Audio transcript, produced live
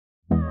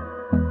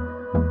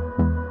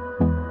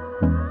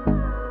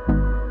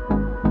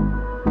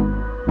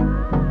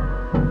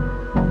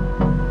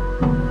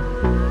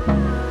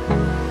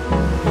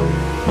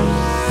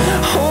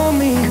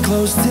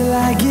close till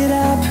I get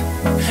up.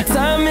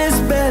 Time is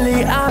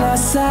barely on our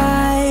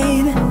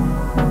side.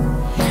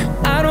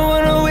 I don't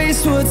wanna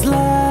waste what's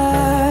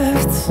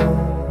left.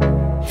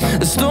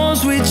 The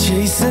storms we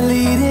chase are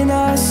leading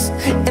us,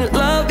 and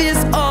love is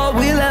all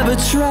we'll ever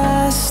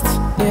trust.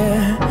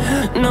 Yeah,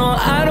 no,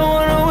 I don't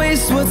wanna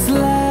waste what's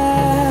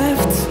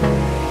left.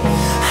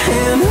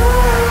 And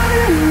on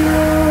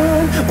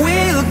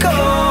we'll go,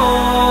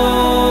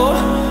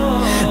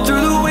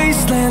 through the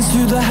wastelands,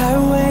 through the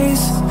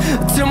highways,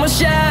 till my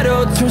shadow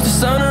turns to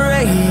sun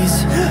rays.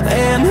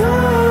 And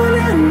on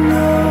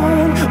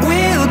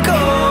we'll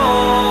go,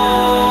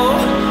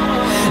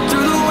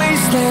 through the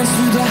wastelands,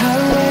 through the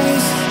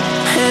highways,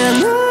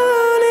 and on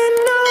we'll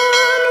go.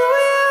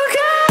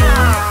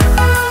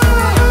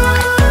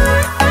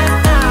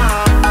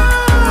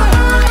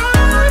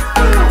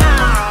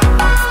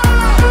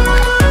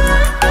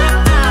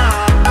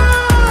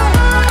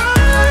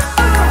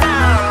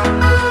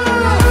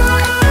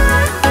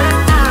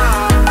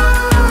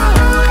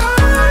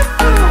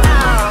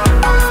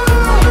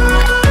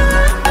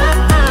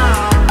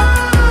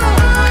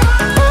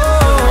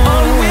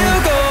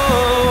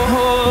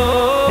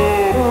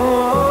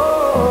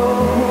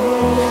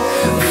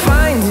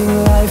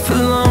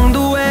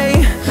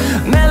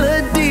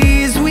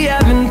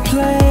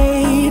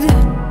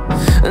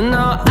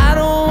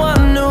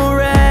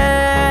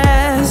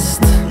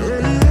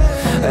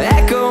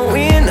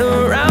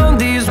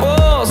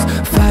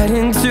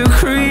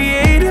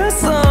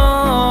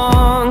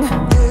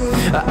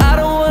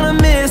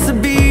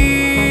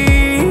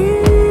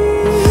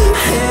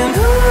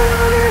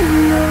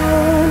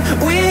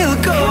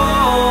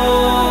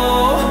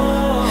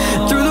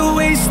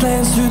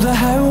 Through the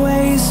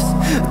highways,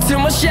 till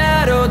my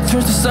shadow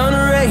turns to sun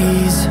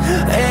rays.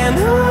 And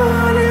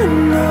on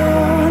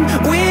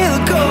we'll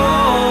go,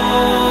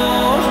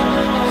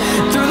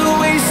 through the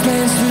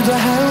wastelands, through the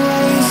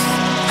highways,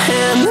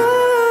 and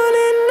on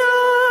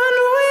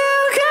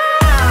we'll go.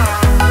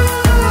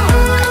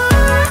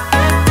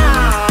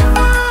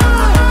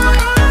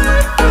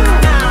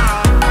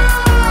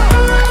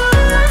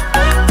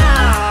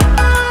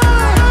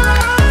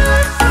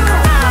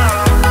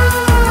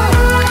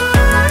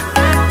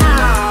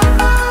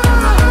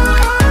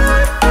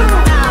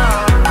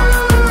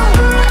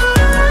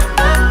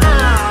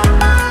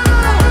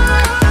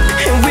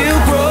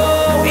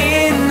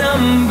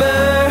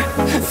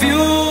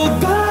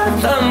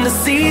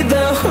 See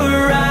the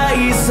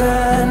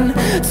horizon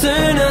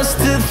turn us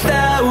to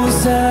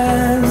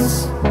thousands,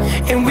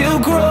 and we'll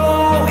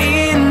grow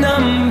in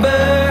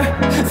number,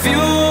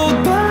 fueled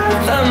by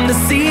them to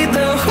see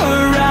the